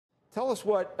Tell us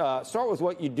start with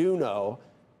what you do know,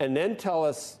 and then tell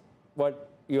us what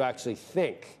you actually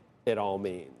think it all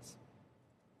means.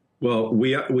 Well,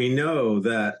 we know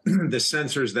that the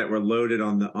sensors that were loaded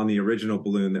on the original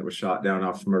balloon that was shot down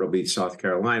off Myrtle Beach, South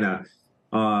Carolina,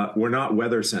 were not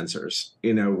weather sensors.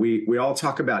 You know, we all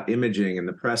talk about imaging, and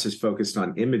the press is focused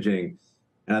on imaging.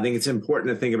 And I think it's important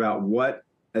to think about what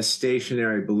a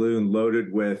stationary balloon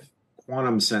loaded with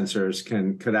quantum sensors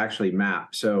could actually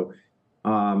map. So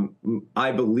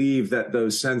I believe that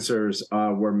those sensors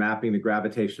were mapping the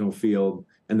gravitational field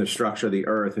and the structure of the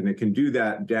Earth, and it can do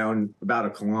that down about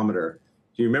 1 kilometer.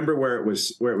 Do you remember where it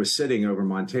was sitting over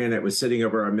Montana? It was sitting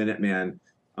over our Minuteman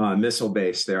missile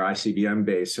base, their ICBM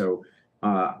base. So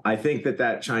I think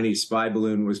that Chinese spy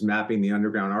balloon was mapping the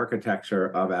underground architecture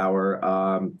of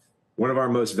our one of our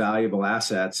most valuable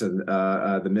assets, and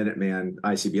the Minuteman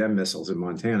ICBM missiles in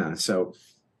Montana. So,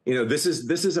 you know, this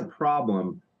is a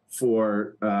problem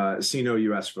for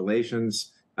Sino-U.S.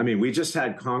 relations. I mean, we just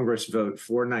had Congress vote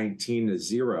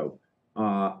 419-0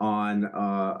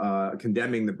 on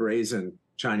condemning the brazen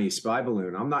Chinese spy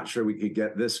balloon. I'm not sure we could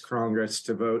get this Congress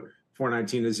to vote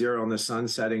 419-0 on the sun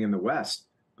setting in the West.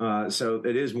 So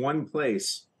it is one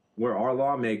place where our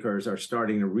lawmakers are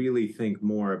starting to really think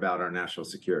more about our national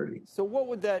security. So what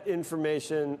would that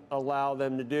information allow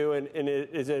them to do? And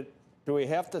do we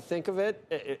have to think of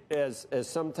it as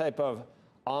some type of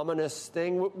ominous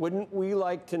thing? Wouldn't we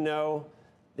like to know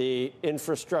the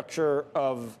infrastructure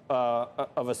of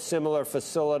a similar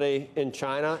facility in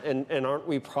China? And aren't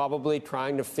we probably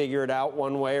trying to figure it out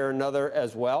one way or another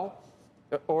as well?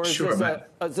 Or is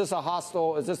this a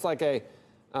hostile? Is this like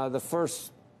the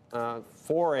first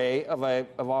foray of a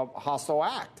hostile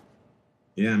act?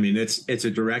 Yeah, I mean, it's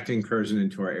a direct incursion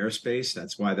into our airspace.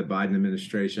 That's why the Biden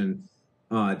administration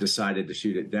decided to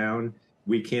shoot it down.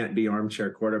 We can't be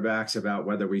armchair quarterbacks about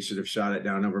whether we should have shot it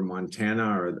down over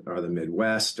Montana or the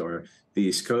Midwest or the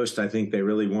East Coast. I think they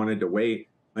really wanted to wait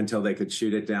until they could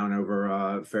shoot it down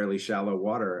over fairly shallow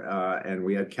water, and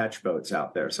we had catch boats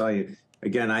out there. So I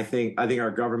think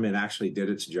our government actually did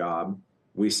its job.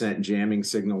 We sent jamming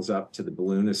signals up to the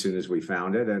balloon as soon as we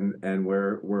found it, and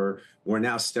we're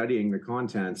now studying the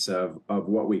contents of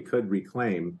what we could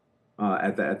reclaim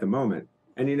at the moment.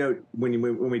 And, you know,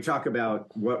 when we talk about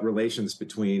what relations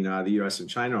between the U.S. and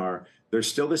China are, there's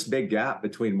still this big gap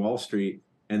between Wall Street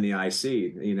and the IC.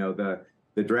 You know,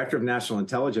 the Director of National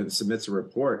Intelligence submits a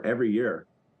report every year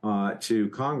to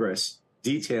Congress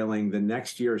detailing the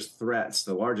next year's threats,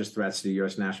 the largest threats to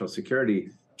U.S. national security.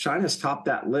 China's topped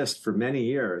that list for many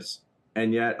years.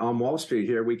 And yet on Wall Street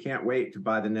here, we can't wait to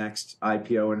buy the next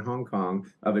IPO in Hong Kong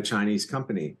of a Chinese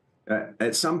company.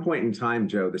 At some point in time,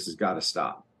 Joe, this has got to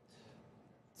stop.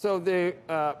 So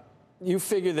you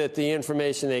figure that the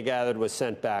information they gathered was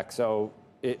sent back, so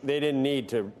they didn't need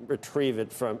to retrieve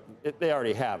it they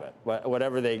already have it,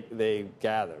 whatever they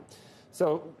gathered.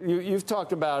 So you've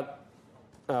talked about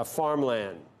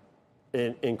farmland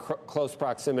in close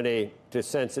proximity to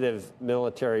sensitive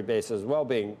military bases as well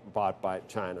being bought by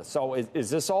China. So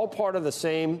is this all part of the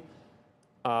same,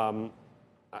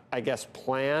 I guess,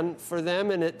 plan for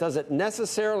them? And does it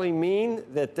necessarily mean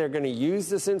that they're going to use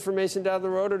this information down the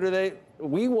road, or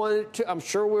we want it to? I'm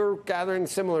sure we're gathering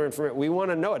similar information. We want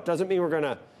to know. It doesn't mean we're going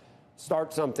to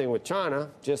start something with China,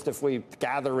 just if we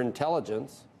gather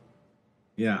intelligence.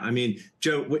 Yeah, I mean,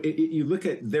 Joe, you look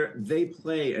at they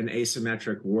play an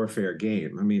asymmetric warfare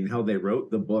game. I mean, how they wrote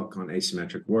the book on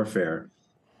asymmetric warfare,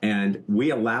 and we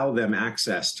allow them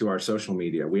access to our social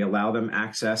media. We allow them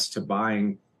access to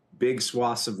buying big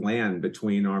swaths of land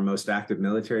between our most active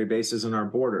military bases and our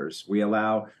borders. We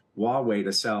allow Huawei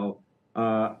to sell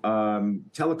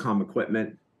telecom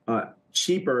equipment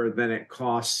cheaper than it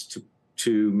costs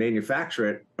to manufacture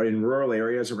it in rural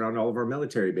areas around all of our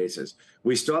military bases.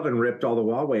 We still haven't ripped all the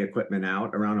Huawei equipment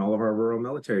out around all of our rural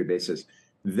military bases.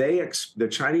 The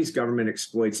Chinese government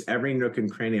exploits every nook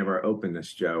and cranny of our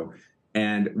openness, Joe.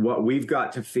 And what we've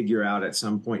got to figure out at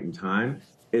some point in time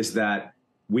is that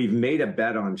we've made a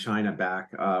bet on China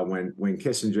back when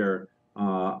Kissinger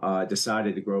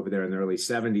decided to go over there in the early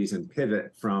 70s and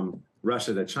pivot from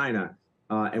Russia to China.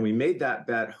 And we made that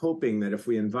bet hoping that if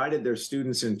we invited their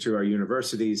students into our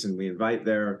universities and we invite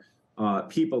their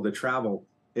people to travel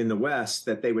in the West,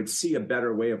 that they would see a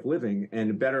better way of living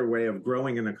and a better way of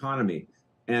growing an economy.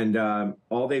 And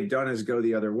all they've done is go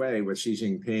the other way with Xi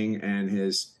Jinping and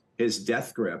his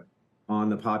death grip on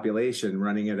the population,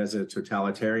 running it as a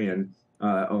totalitarian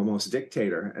almost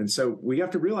dictator. And so we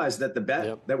have to realize that the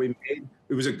bet that we made,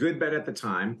 it was a good bet at the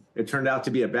time. It turned out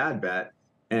to be a bad bet.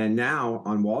 And now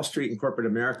on Wall Street and corporate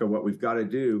America, what we've got to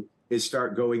do is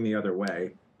start going the other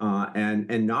way.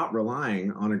 and not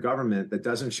relying on a government that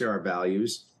doesn't share our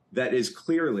values, that is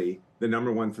clearly the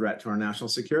 #1 threat to our national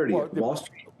security. Well, Wall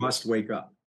Street must wake up.